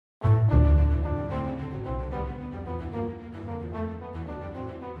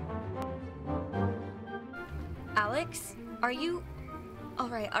Alex? Are you...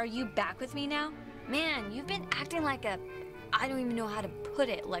 Alright, are you back with me now? Man, you've been acting like a... I don't even know how to put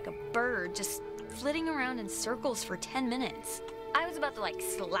it, like a bird, just flitting around in circles for 10 minutes. I was about to, like,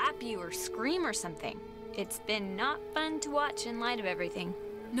 slap you or scream or something. It's been not fun to watch in light of everything.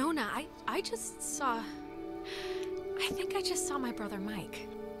 Nona, I just saw... I think I just saw my brother Mike.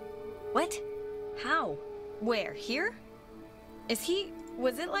 What? How? Where? Here? Is he...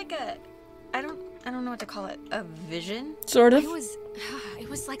 Was it like a... I don't know what to call it. A vision? Sort of. It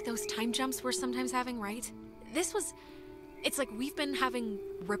was like those time jumps we're sometimes having, right? This was... It's like we've been having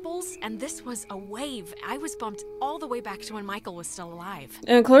ripples, and this was a wave. I was bumped all the way back to when Michael was still alive.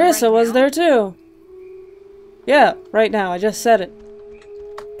 And Clarissa was there too. Yeah, right now. I just said it.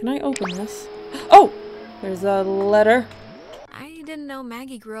 Can I open this? Oh! There's a letter. I didn't know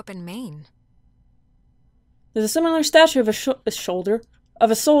Maggie grew up in Maine. There's a similar statue of a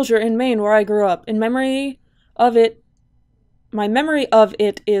soldier in Maine where I grew up. In memory of it, my memory of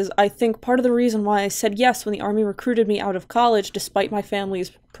it is, I think, part of the reason why I said yes when the army recruited me out of college, despite my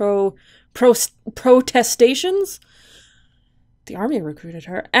family's protestations. The army recruited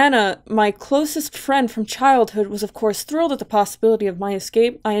her. Anna, my closest friend from childhood, was of course thrilled at the possibility of my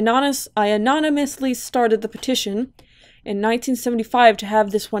escape. I anonymously started the petition in 1975 to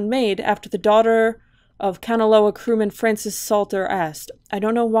have this one made after the daughter of Kanaloa crewman Francis Salter asked. I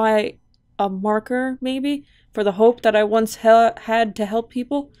don't know why. A marker, maybe? For the hope that I once had to help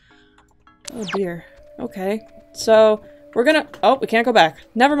people? Oh dear. Okay. So, we're gonna... Oh, we can't go back.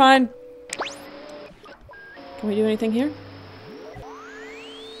 Never mind. Can we do anything here?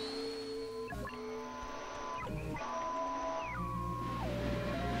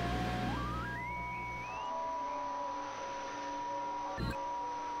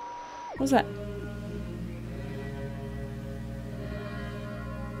 What's that?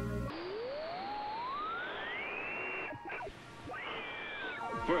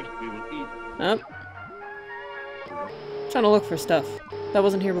 First, we will eat. Oh. Trying to look for stuff that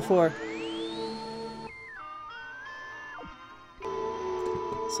wasn't here before.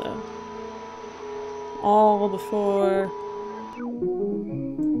 So. All before.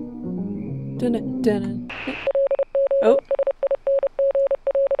 Oh.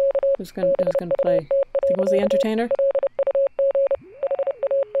 Who's gonna play? I think it was the entertainer.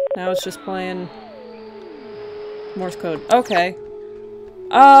 Now it's just playing Morse code. Okay.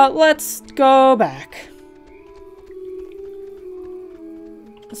 Let's go back.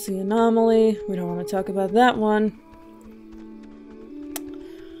 Let's see, anomaly. We don't want to talk about that one.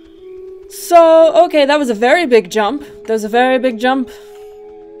 So, okay, that was a very big jump. That was a very big jump.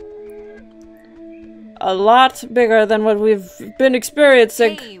 A lot bigger than what we've been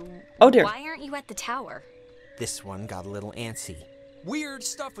experiencing. Hey, oh dear. Why aren't you at the tower? This one got a little antsy. Weird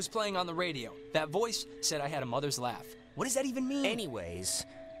stuff was playing on the radio. That voice said I had a mother's laugh. What does that even mean? Anyways,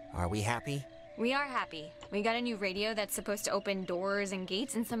 are we happy? We are happy. We got a new radio that's supposed to open doors and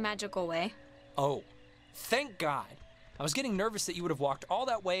gates in some magical way. Oh, thank God. I was getting nervous that you would have walked all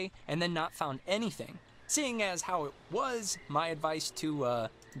that way and then not found anything. Seeing as how it was my advice to,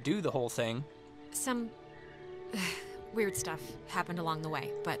 do the whole thing. Some weird stuff happened along the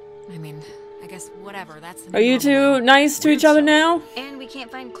way, but, I mean, I guess whatever, that's the... Are you two nice to each other now? And we can't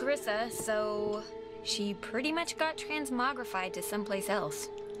find Clarissa, so... She pretty much got transmogrified to someplace else.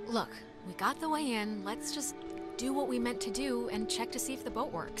 Look, we got the way in, let's just do what we meant to do and check to see if the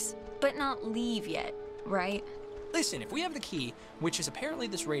boat works. But not leave yet, right? Listen, if we have the key, which is apparently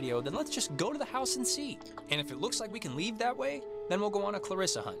this radio, then let's just go to the house and see. And if it looks like we can leave that way, then we'll go on a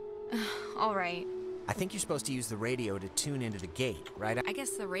Clarissa hunt. Alright. I think you're supposed to use the radio to tune into the gate, right? I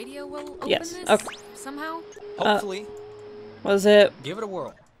guess the radio will open Yes. this Okay. somehow? Hopefully. Was it... Give it a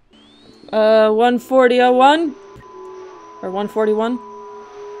whirl. 14001? Or 141?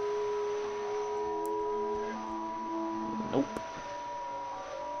 Nope.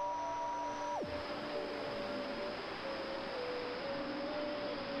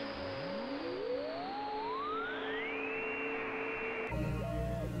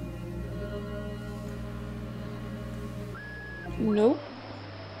 Nope.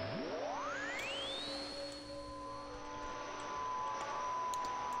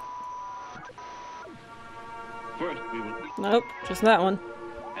 First, we will eat. Nope, just that one.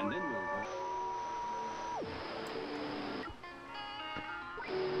 And then we'll go.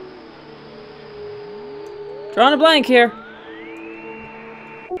 Drawing a blank here.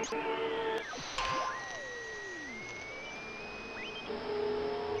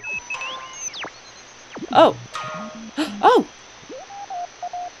 Oh. Oh!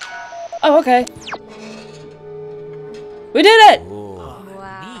 Oh, okay. We did it! Ooh,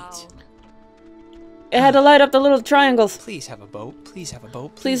 Wow. neat. It had to light up the little triangles. Please have a boat. Please have a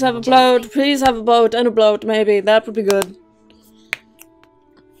boat. Please have a boat. Please have a boat and a bloat, maybe. That would be good.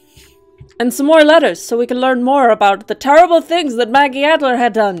 And some more letters, so we can learn more about the terrible things that Maggie Adler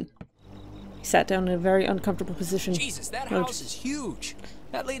had done. He sat down in a very uncomfortable position. Jesus, that house is huge.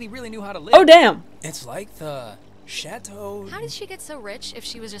 That lady really knew how to live. Oh, damn! It's like the chateau. How did she get so rich if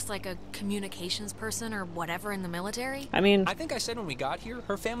she was just like a communications person or whatever in the military? I mean, I think I said when we got here,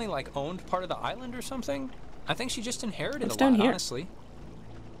 her family like owned part of the island or something. I think she just inherited what's a lot, down here? honestly.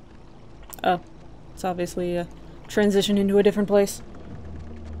 Oh. It's obviously a transition into a different place.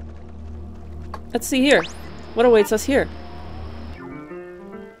 Let's see here. What awaits us here?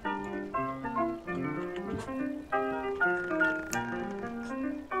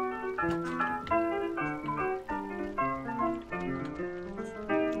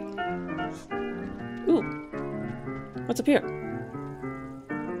 Ooh. What's up here?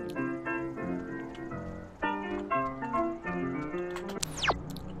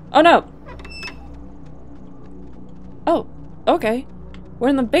 Oh no! Oh, okay. We're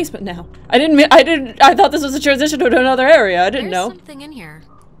in the basement now. I thought this was a transition to another area. I didn't know. There's something in here.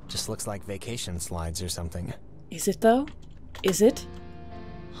 Just looks like vacation slides or something. Is it though? Is it?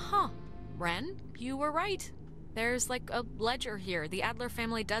 Huh. Ren, you were right. There's like a ledger here. The Adler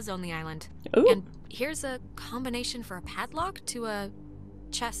family does own the island. Ooh. And here's a combination for a padlock to a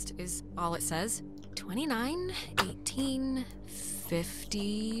chest is all it says. 29, 18,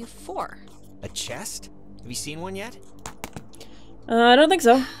 54. A chest? Have you seen one yet? I don't think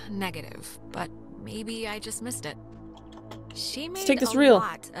so. Negative, but maybe I just missed it. She made take this a reel.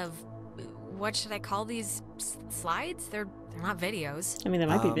 lot of, what should I call these slides? They're not videos. I mean, there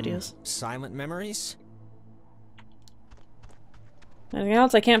might be videos. Silent memories? Anything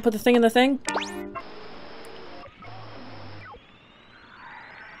else? I can't put the thing in the thing?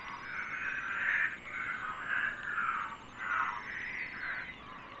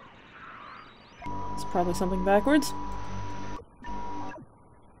 It's probably something backwards.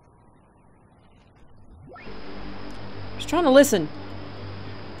 Just trying to listen.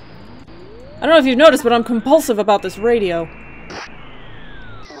 I don't know if you've noticed, but I'm compulsive about this radio.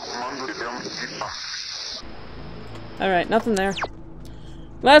 Alright, nothing there.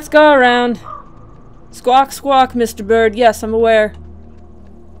 Let's go around. Squawk, squawk, Mr. Bird. Yes, I'm aware.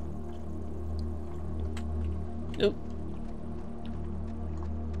 Oop.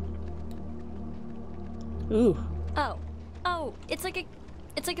 Ooh. Oh, it's like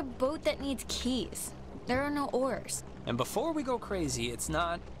a boat that needs keys. There are no oars. And before we go crazy, it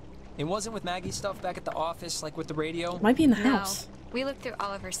wasn't with Maggie's stuff back at the office, like with the radio. Might be in the No, house. we looked through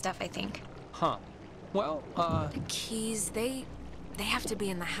all of her stuff, I think. Huh. Well, The keys, they have to be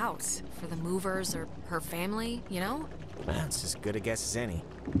in the house for the movers or her family, you know? That's as good a guess as any.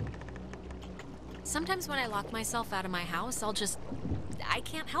 Sometimes when I lock myself out of my house, I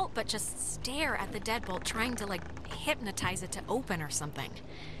can't help but just stare at the deadbolt trying to like hypnotize it to open or something.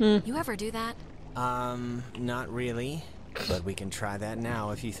 You ever do that? Not really. But we can try that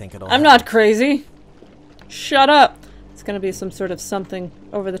now if you think it'll I'm not crazy. Shut up. It's gonna be some sort of something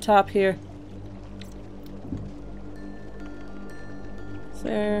over the top here.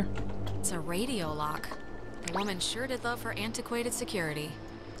 There. It's a radio lock. The woman sure did love her antiquated security.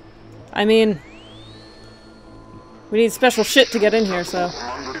 I mean, we need special shit to get in here, so.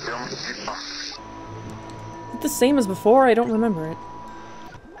 Is it the same as before? I don't remember it.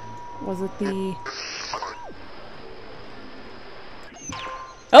 Was it the...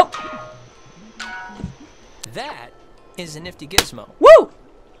 Oh! that is a nifty gizmo. Woo!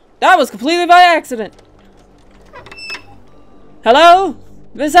 That was completely by accident. Hello?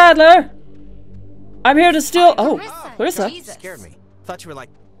 Miss Adler? I'm here to steal... Oh, Clarissa. Jesus. Scared me. Thought you were like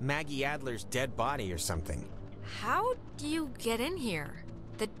Maggie Adler's dead body or something. How do you get in here?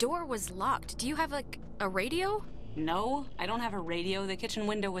 The door was locked. Do you have like a radio? No, I don't have a radio. The kitchen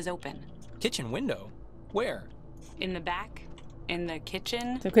window was open. Kitchen window? Where? In the back? In the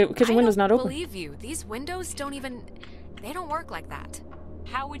kitchen? The kitchen window's not I open. don't believe you. These windows they don't work like that.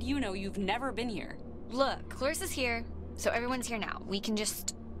 How would you know? You've never been here. Look, Clarissa's here, so everyone's here now.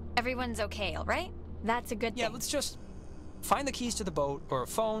 Everyone's okay, all right? That's a good Yeah, thing. let's just find the keys to the boat or a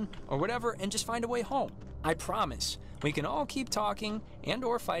phone or whatever and just find a way home. I promise. We can all keep talking and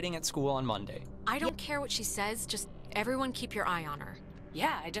or fighting at school on Monday. I don't care what she says, just everyone keep your eye on her.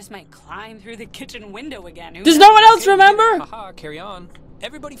 Yeah, I just might climb through the kitchen window again. Who Does knows? no one else remember? Haha, carry on.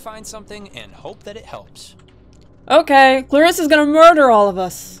 Everybody find something and hope that it helps. Okay, Clarissa's gonna murder all of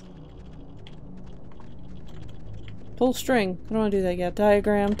us. Pull string. I don't want to do that yet.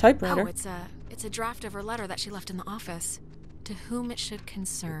 Diagram. Typewriter. Oh, it's a draft of her letter that she left in the office. to whom it should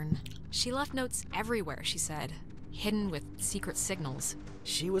concern. She left notes everywhere, she said, hidden with secret signals.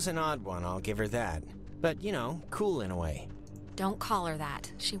 She was an odd one, I'll give her that. But, you know, cool in a way. Don't call her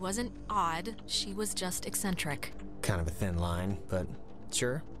that. She wasn't odd, she was just eccentric. Kind of a thin line, but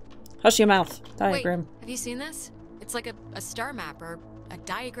sure. Hush your mouth. Diagram. Wait, have you seen this? It's like a star map or a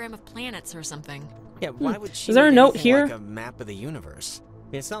diagram of planets or something. Yeah, why would she Is there a need note anything here? like a map of the universe?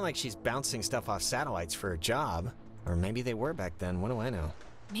 I mean, it's not like she's bouncing stuff off satellites for a job. Or maybe they were back then, what do I know?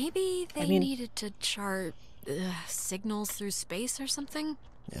 Maybe they needed to chart signals through space or something?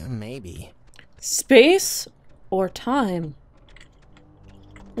 Yeah, maybe. Space or time?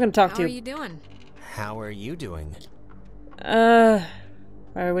 I'm gonna talk How to are you. you doing? How are you doing?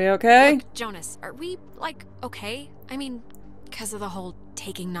 Are we okay? Look, Jonas, are we, like, okay? I mean, because of the whole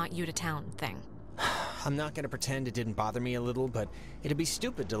taking not you to town thing. I'm not gonna pretend it didn't bother me a little, but it'd be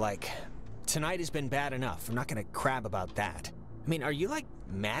stupid to, like... Tonight has been bad enough. I'm not gonna crab about that. I mean, are you, like,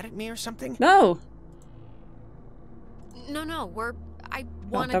 mad at me or something? No. No, I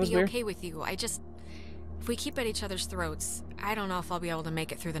want that to was be weird. okay with you. If we keep at each other's throats, I don't know if I'll be able to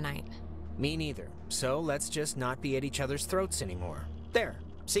make it through the night. Me neither. So let's just not be at each other's throats anymore. There.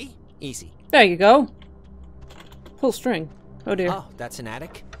 See? Easy. There you go. Pull string. Oh dear. Oh, that's an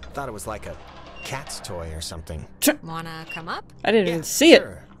attic? Thought it was like a cat's toy or something. Wanna come up? I didn't Yeah, even see it.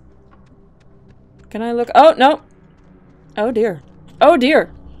 sure. Can I look? Oh, no. Oh dear. Oh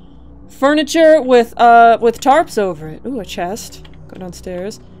dear. Furniture with tarps over it. Ooh, a chest. Go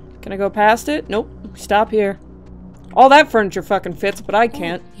downstairs. Can I go past it? Nope. Stop here. All that furniture fucking fits, but I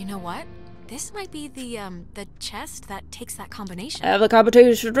can't. Ooh, you know what? This might be the chest that takes that combination. I have the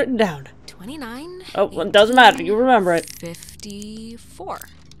combination written down. 29? Oh, well, it doesn't matter. You remember it. 54.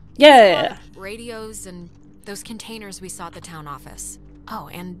 Yeah. Radios and those containers we saw at the town office. Oh,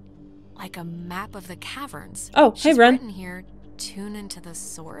 and like a map of the caverns. Oh, hey, She's Ren. written here, tune into the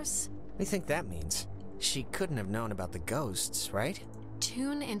source. What do you think that means? She couldn't have known about the ghosts, right?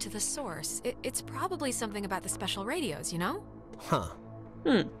 Tune into the source. It's probably something about the special radios, you know? Huh.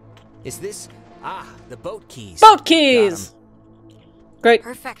 Is this... Ah, the boat keys. Boat keys! Great.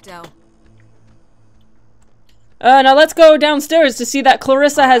 Perfecto. Now let's go downstairs to see that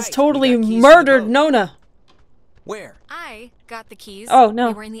Clarissa has Alright, totally we got keys to the murdered boat. Nona. Where? I got the keys. Oh, no.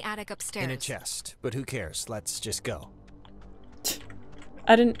 They were in the attic upstairs. In a chest. But who cares? Let's just go.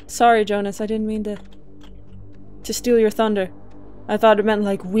 Sorry, Jonas. I didn't mean to steal your thunder. I thought it meant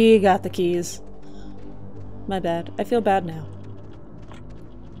like we got the keys. My bad. I feel bad now.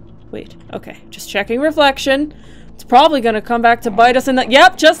 Wait. Okay. Just checking reflection. It's probably gonna come back to bite us in the—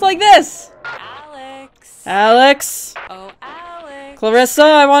 Yep, just like this! Alex. Alex! Oh, Alex. Clarissa,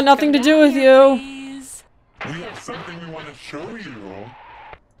 I want nothing to Go do down with here, you. please. We have something we want to show you.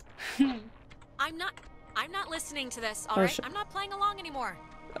 I'm not listening to this, Oh, alright? I'm not playing along anymore.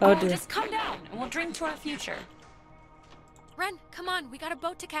 Oh dear. Just calm down, and we'll drink to our future. Ren, come on. We got a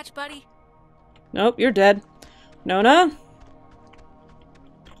boat to catch, buddy. Nope, you're dead. Nona?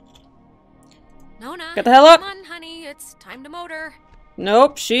 Nona. Get the hell up. Come on, honey. It's time to motor.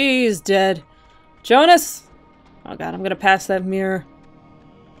 Nope, she's dead. Jonas? Oh god, I'm gonna pass that mirror.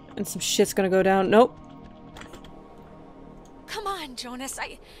 And some shit's gonna go down. Nope. Come on, Jonas.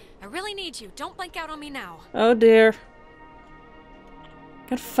 I really need you. Don't blank out on me now. Oh dear.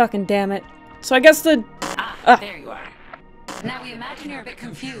 God fucking damn it. So I guess the... There you are. Now we imagine you're a bit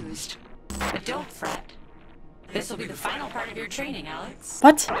confused. But don't fret. This will be the final part of your training, Alex.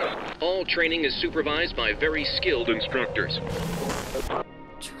 What? All training is supervised by very skilled instructors.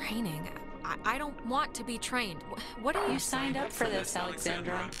 Training? I don't want to be trained. What are you... You signed up for this,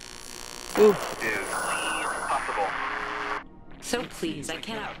 Alexandra. Ooh. So please, I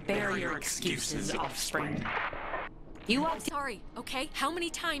cannot bear your excuses, offspring. You I'm sorry, okay? How many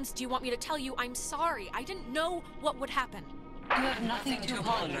times do you want me to tell you I'm sorry? I didn't know what would happen. You have nothing to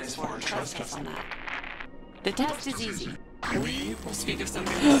apologize for. Trust us on that. The test is easy. We will speak of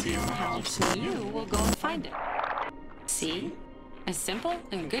something with you. Helps me. You will go and find it. See? As simple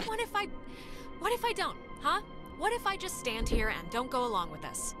and good. What if I don't, huh? What if I just stand here and don't go along with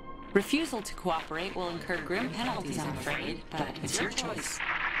this? Refusal to cooperate will incur grim penalties, I'm afraid, but it's your choice.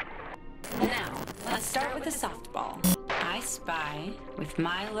 Now, let's start with the softball. I spy, with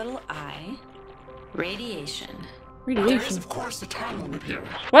my little eye, radiation. There is, Radiation. of course, a time limit here.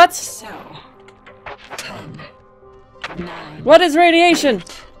 What? So, 10, 9, What is radiation?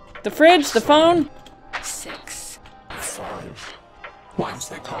 The fridge? The phone? 6, 5. Once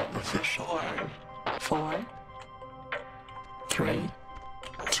they call it official line. 4, 3.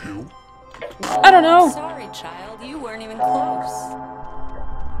 2. I don't know. Sorry, child, you weren't even close.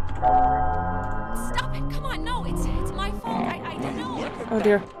 Stop it! Come on, no, it's my fault. Oh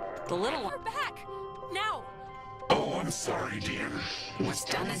dear. The little We're one. back! Now! Oh, I'm sorry, dear. What's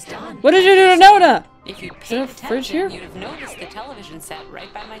done is done. What did you do to Nona? If you'd there paid a fridge here? attention, you'd have noticed the television set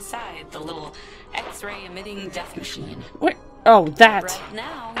right by my side, the little X-ray emitting death machine. Wait. Oh, that. Right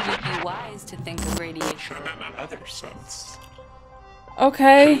now, you'd be wise to think of radiation. In another sense.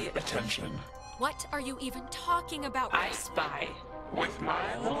 Okay. Pay attention. What are you even talking about? I spy. With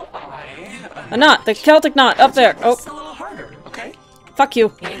my little eye. A knot. The Celtic knot. Up there. Oh, It's a little harder, okay? fuck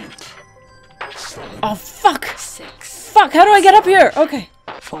you. 8, Oh, fuck. 6, Fuck. How do I get up here? Okay.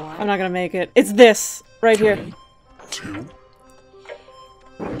 4, I'm not gonna make it. It's this. Right here. 2.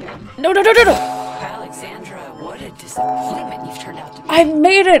 No, no, no, no, no. Alexandra, what a disappointment you've turned out to be. I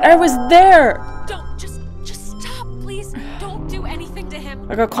made it. I was there. Don't, just stop, please. Don't do anything to him.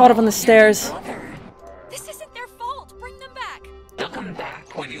 I got caught up on the stairs. Brother, This isn't their fault. Bring them back. they'll come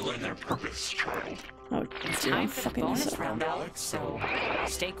back. When you learn their purpose, child. Oh, It's dear, I'm time for the fucking this bonus up. round, Alex, so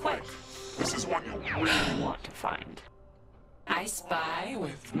stay quick. This is what you'll really want to find. I spy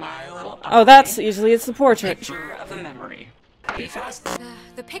with my little Oh, that's easily. It's the portrait. picture of a memory. Be fast.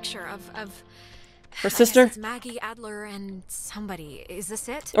 The picture of Her I guess sister? it's Maggie Adler and somebody. Is this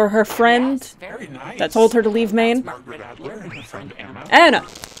it? Or her friend Very nice. that told her to leave Maine. Margaret Adler and her friend Anna. Anna.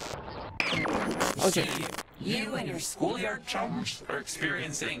 Oh, See, dear. you and your schoolyard chums are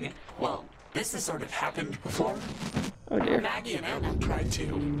experiencing, well, this has sort of happened before. Oh, dear. Maggie and Anna tried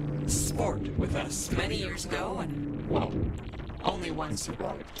to sport with us many years ago, and, well, only one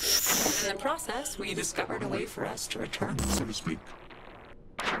survived. In the process, we discovered a way for us to return. So to speak.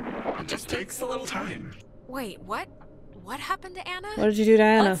 It just takes a little time. Wait, what? What happened to Anna? What did you do to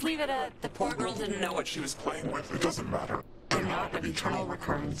Anna? Let's leave it at the poor girl didn't know what she was Playing with, it doesn't matter. They're not an eternal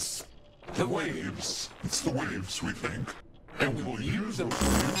recurrence. The waves. It's the waves, we think. And we will use those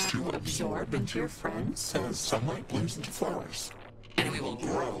waves to Absorb into your friends, as sunlight blooms into flowers. and we will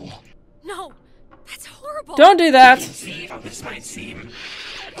grow. No, that's horrible. Don't do that. See how this might seem.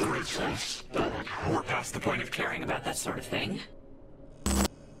 Great choice. We're past the point of caring about that sort of thing.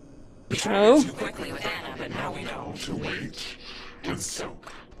 We Oh. tried too quickly with Anna, but now we know. To wait and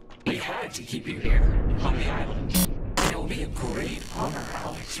soak. We had to keep you here, on the island. And it will be a great honor,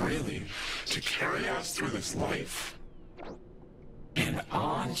 Alex, really, To carry us through this life. and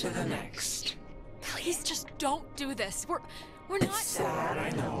on to the next. Please just don't do this. We're It's not. sad, I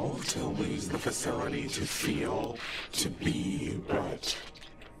know. To lose the facility to feel, to be, but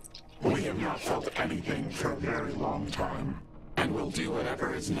we have not felt anything for a very long time. And we'll do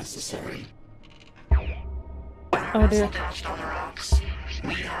whatever is necessary. Oh, dear. Cast on the rocks.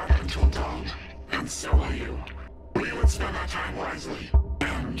 We have until dawn, and so will you. We would spend our time wisely,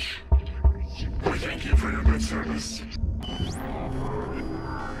 and we thank you for your good service.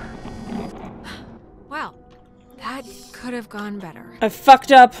 Well, that could have gone better. I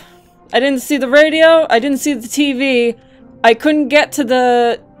fucked up. I didn't see the radio. I didn't see the TV. I couldn't get to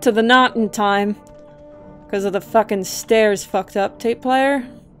the knot in time. Because of the fucking stairs fucked up. Tape player?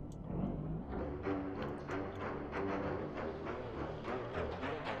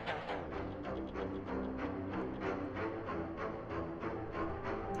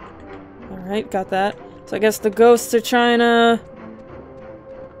 Alright, got that. So I guess the ghosts are trying to...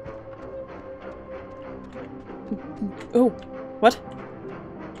 Oh, what?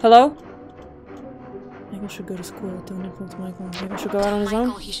 Hello? Michael should go to school. Don't influence Michael. Michael should go out on his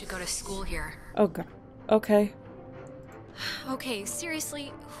Michael, own? he should go to school here. Oh, God. Okay. Okay,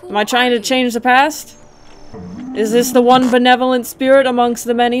 seriously, who Am I trying are to you? change the past? Is this the one benevolent spirit amongst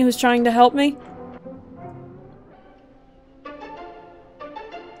the many who's trying to help me?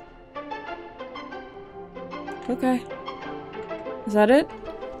 Okay. Is that it?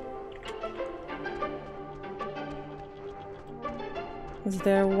 Is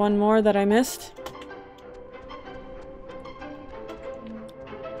there one more that I missed?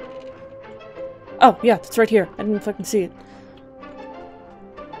 Oh, yeah, it's right here. I didn't fucking see it.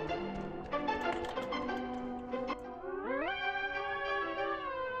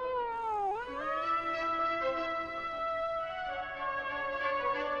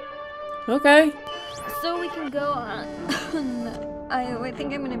 Okay. So we can go on. I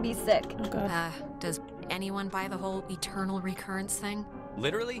think I'm gonna be sick. Oh, God. Does anyone buy the whole eternal recurrence thing?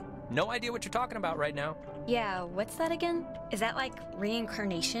 Literally, no idea what you're talking about right now. Yeah, what's that again? Is that like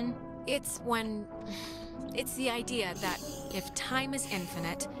reincarnation? It's when... It's the idea that if time is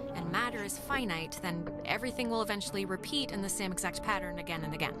infinite and matter is finite, then everything will eventually repeat in the same exact pattern again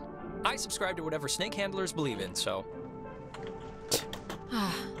and again. I subscribe to whatever snake handlers believe in, so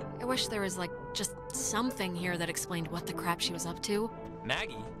I wish there was, like, just something here that explained what the crap she was up to.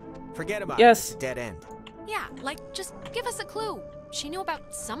 Maggie. Forget about Yes. it. It's a dead end. Yeah, like, just give us a clue. she knew about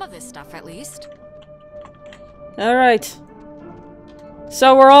some of this stuff at least. Alright.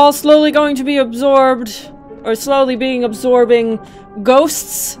 So we're all slowly going to be absorbed, or slowly being absorbing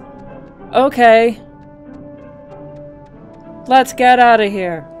ghosts? Okay. Let's get out of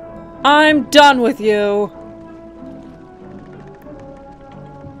here. I'm done with you.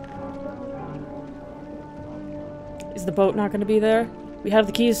 Is the boat not going to be there? We have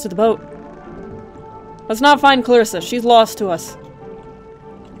the keys to the boat. Let's not find Clarissa. She's lost to us.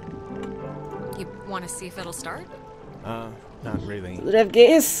 You want to see if it'll start? Not really. Does it have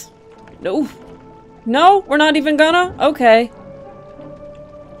gas? No. No? We're not even gonna? Okay.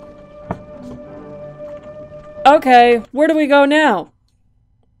 Okay, where do we go now?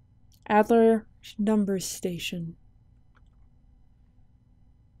 Adler Number Station.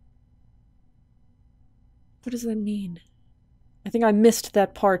 What does that mean? I think I missed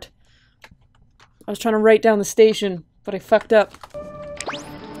that part. I was trying to write down the station, but I fucked up.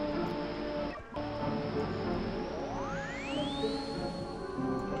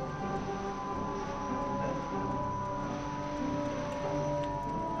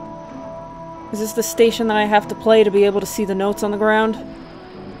 Is this the station that I have to play to be able to see the notes on the ground?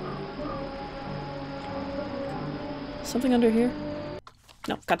 Something under here?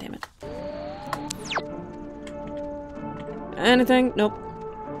 No, goddammit. Anything? Nope.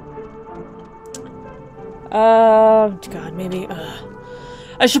 God, maybe,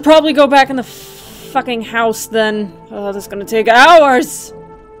 I should probably go back in the fucking house then. Oh, this is gonna take hours!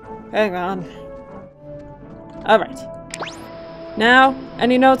 Hang on. Alright. Now,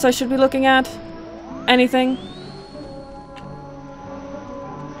 any notes I should be looking at? Anything?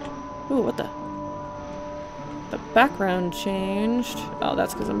 Ooh, what the? The background changed. Oh,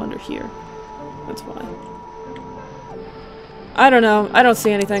 that's because I'm under here. That's why. I don't know. I don't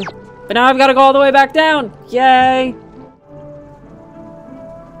see anything. But now I've got to go all the way back down. Yay!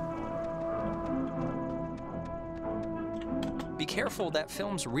 Be careful, that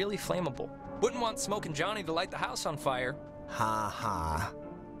film's really flammable. Wouldn't want Smokin' Johnny to light the house on fire. Ha ha.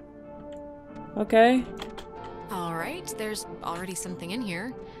 Okay. Alright, there's already something in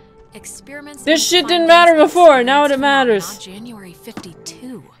here. Experiments. This shit didn't matter before, now it matters. January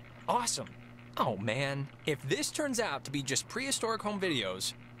 52. Awesome. Oh man, if this turns out to be just prehistoric home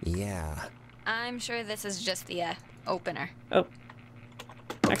videos. Yeah. I'm sure this is just the opener. Oh.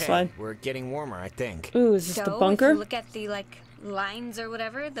 Next Okay, slide. we're getting warmer, I think. Ooh, is this So, the if bunker? you look at the, lines or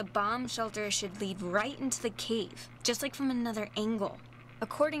whatever, the bomb shelter should lead right into the cave. Just like from another angle.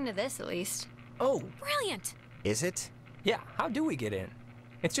 According to this, at least. Oh, Brilliant! Is it? yeah, how do we get in?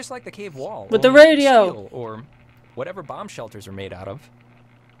 It's just like the cave wall. With the only radio. steel, or whatever bomb shelters are made out of.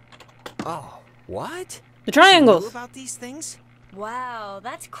 Oh, what? The She knew triangles. about these things? Wow,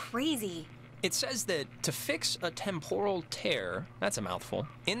 that's crazy. It says that to fix a temporal tear, that's a mouthful,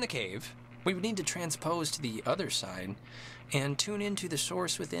 in the cave, we would need to transpose to the other side and tune into the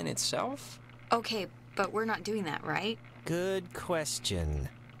source within itself? Okay, but we're not doing that, right? Good question.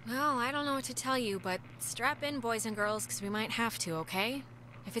 Well, I don't know what to tell you, but strap in, boys and girls, because we might have to, okay?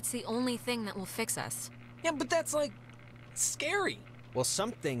 If it's the only thing that will fix us. Yeah, but that's scary. Well,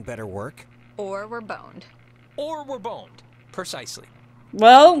 something better work. Or we're boned. Or we're boned. Precisely.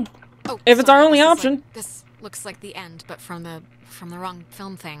 Well, Oh, if it's our sorry, only this is option. this looks like the end, but from the wrong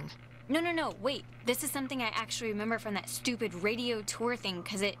film thing. No, wait. This is something I actually remember from that stupid radio tour thing,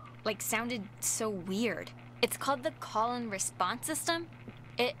 because it, sounded so weird. It's called the call and response system.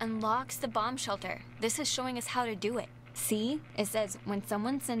 It unlocks the bomb shelter. This is showing us how to do it. See? It says, when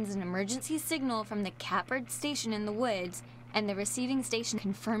someone sends an emergency signal from the Catbird station in the woods, and the receiving station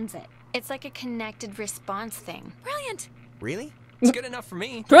confirms it. It's like a connected response thing. Brilliant! Really? It's good enough for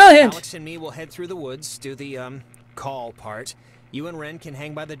me. Brilliant! Alex and me will head through the woods, do the, call part. You and Ren can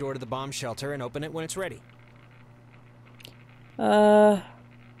hang by the door to the bomb shelter and open it when it's ready.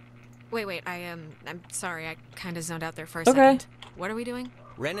 Wait, I'm sorry, I kind of zoned out there for a Okay. second. What are we doing?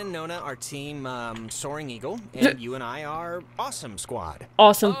 Ren and Nona are team, Soaring Eagle, and you and I are Awesome Squad.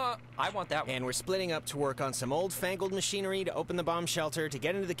 Awesome. I want that one. And we're splitting up to work on some old-fangled machinery to open the bomb shelter, to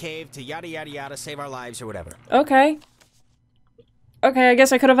get into the cave, to yada yada yada, save our lives or whatever. Okay. Okay, I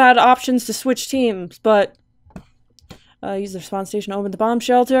guess I could have had options to switch teams, but... use the response station to open the bomb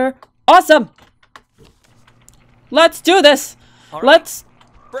shelter. Awesome! Let's do this! All right. Let's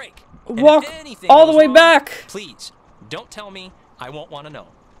Break. And walk if anything all the goes way wrong, back! Please, don't tell me. I won't want to know.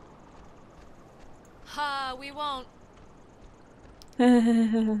 We won't.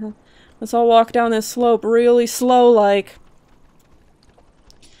 Let's all walk down this slope really slow-like.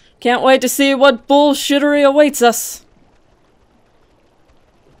 Can't wait to see what bullshittery awaits us.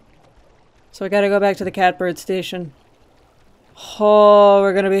 So I gotta go back to the Catbird station. Oh,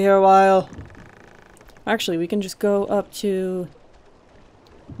 we're gonna be here a while. Actually, we can just go up to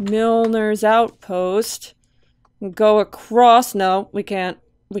Milner's Outpost. And go across. No, we can't.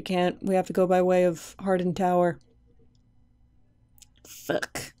 We can't. We have to go by way of Hardened Tower.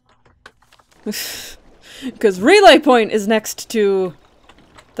 Fuck. Because Relay Point is next to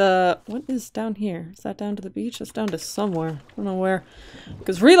the... What is down here? Is that down to the beach? That's down to somewhere. I don't know where.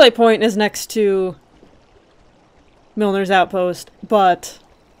 Because Relay Point is next to Milner's Outpost, but...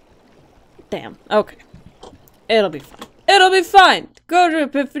 Damn. Okay. It'll be fine. It'll be fine! Go to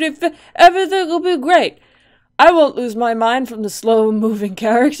Epiphany. Everything will be great. I won't lose my mind from the slow-moving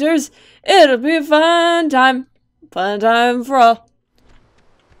characters. It'll be a fun time. Fun time for all.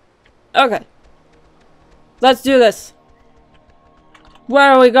 Okay. Let's do this.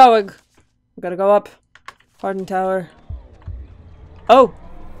 Where are we going? We gotta go up. Hardened Tower. Oh.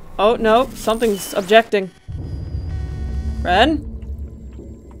 Oh, no. Something's objecting. Ren?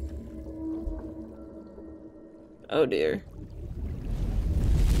 Oh, dear.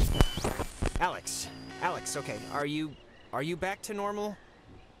 Alex, okay, are you back to normal?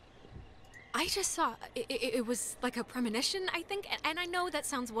 I just saw, it was like a premonition, I think, and I know that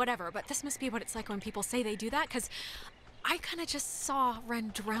sounds whatever, but this must be what it's like when people say they do that, because I kind of just saw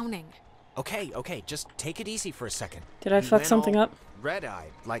Ren drowning. Okay, just take it easy for a second. Did I fuck something up?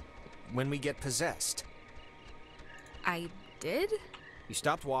 Red-eyed, like when we get possessed. I did? You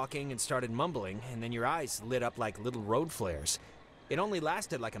stopped walking and started mumbling, and then your eyes lit up like little road flares. It only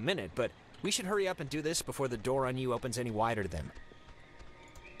lasted like a minute, but we should hurry up and do this before the door on you opens any wider to them.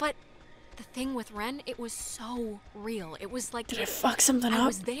 But the thing with Ren, it was so real. It was like... Did I fuck something up? I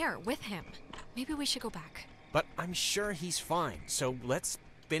was there with him. Maybe we should go back. But I'm sure he's fine, so let's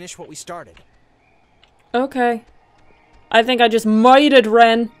finish what we started. Okay. I think I just mighted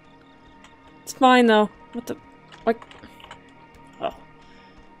Ren. It's fine, though. What the... Like... Oh.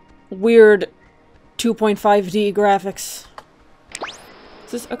 Weird 2.5D graphics.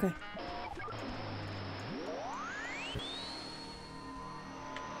 Is this... Okay.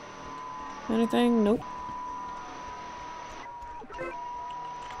 Anything? Nope.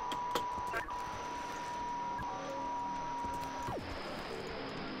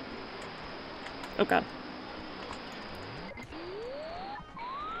 Oh god.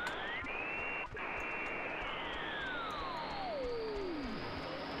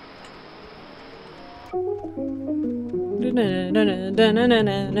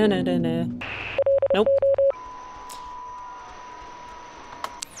 Nope.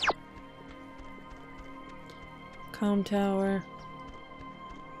 Comm tower.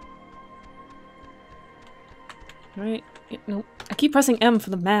 Right. Nope. I keep pressing M for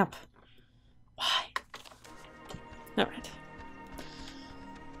the map. Why? Alright.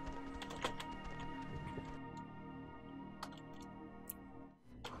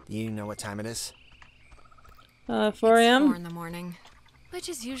 Do you know what time it is? 4 It's a.m.? 4 in the morning, which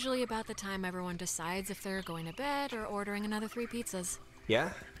is usually about the time everyone decides if they're going to bed or ordering another 3 pizzas. Yeah?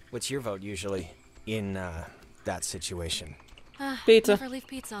 What's your vote usually in, that situation? Pizza. Never leave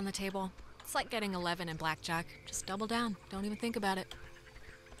pizza on the table. It's like getting 11 in blackjack. Just double down. Don't even think about it.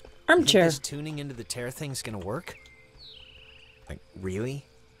 Armchair. Think this tuning into the tear thing's gonna work? Like, really?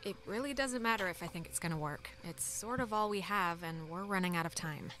 It really doesn't matter if I think it's gonna work. It's sort of all we have, and we're running out of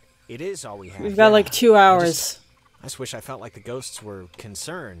time. It is all we have. We've got like 2 hours. I just wish I felt like the ghosts were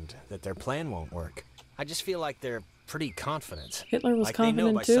concerned that their plan won't work. I just feel like they're pretty confident. Hitler was like they know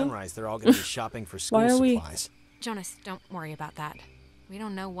confident by too? sunrise they're all gonna be shopping for school Why are we- supplies. Jonas, don't worry about that. We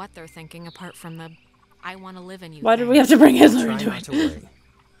don't know what they're thinking apart from the I want to live in you Why thing. did we have to bring Hitler Try into not it? to worry.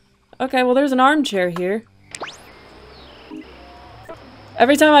 Okay, well there's an armchair here.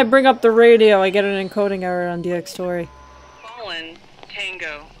 Every time I bring up the radio, I get an encoding error on DX Story. Fallen,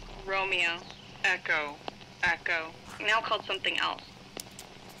 Tango, Romeo, Echo, Echo, now called something else.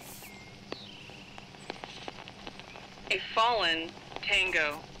 A fallen,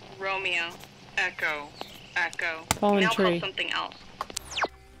 Tango, Romeo, Echo, Echo, Fallen now tree. called something else.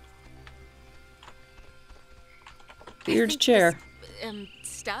 Weird chair.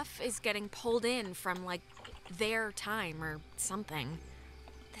 Stuff is getting pulled in from, like, their time or something.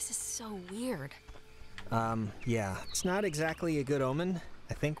 This is so weird. Yeah, it's not exactly a good omen.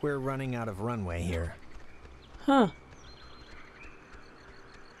 I think we're running out of runway here. Huh.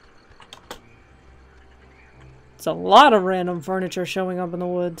 It's a lot of random furniture showing up in the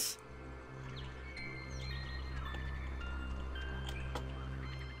woods.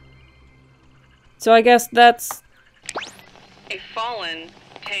 So I guess that's... A fallen,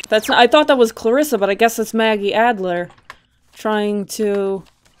 That's not, I thought that was Clarissa, but I guess it's Maggie Adler trying to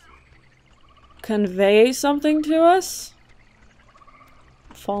convey something to us?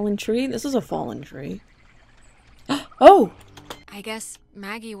 Fallen tree? This is a fallen tree. Oh! I guess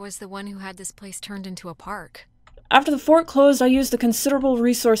Maggie was the one who had this place turned into a park. After the fort closed, I used the considerable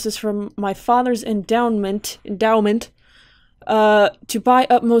resources from my father's endowment to buy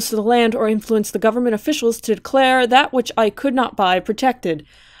up most of the land or influence the government officials to declare that which I could not buy protected.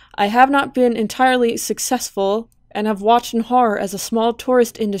 I have not been entirely successful and have watched in horror as a small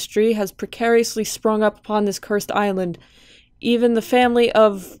tourist industry has precariously sprung up upon this cursed island. Even the family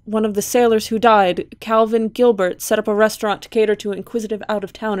of one of the sailors who died, Calvin Gilbert, set up a restaurant to cater to inquisitive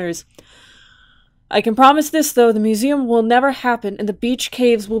out-of-towners. I can promise this, though, the museum will never happen and the beach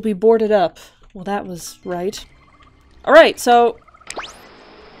caves will be boarded up. Well, that was right. Alright, so...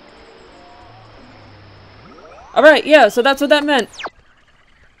 Alright, yeah, so that's what that meant.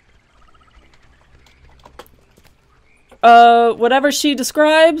 Whatever she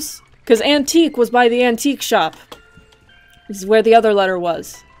describes, because antique was by the antique shop. This is where the other letter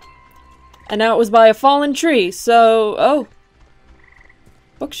was. And now it was by a fallen tree, so... Oh.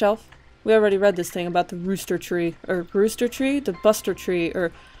 Bookshelf. We already read this thing about the rooster tree. Or rooster tree? The buster tree,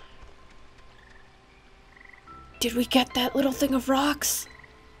 or... Did we get that little thing of rocks?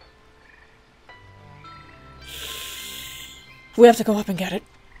 We have to go up and get it.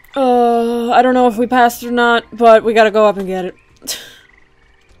 I don't know if we passed or not, but we gotta go up and get it.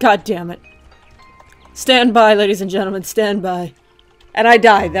 God damn it. Stand by, ladies and gentlemen, stand by. And I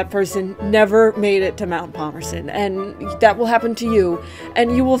died. That person never made it to Mount Palmerston, and that will happen to you,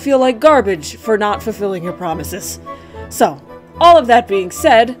 and you will feel like garbage for not fulfilling your promises. So, all of that being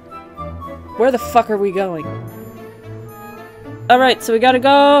said, where the fuck are we going? Alright, so we gotta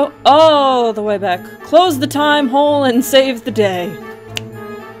go all the way back. Close the time hole and save the day.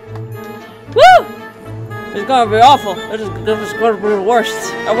 Woo! It's gonna be awful. This is gonna be the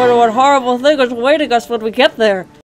worst. I wonder what horrible thing is awaiting us when we get there.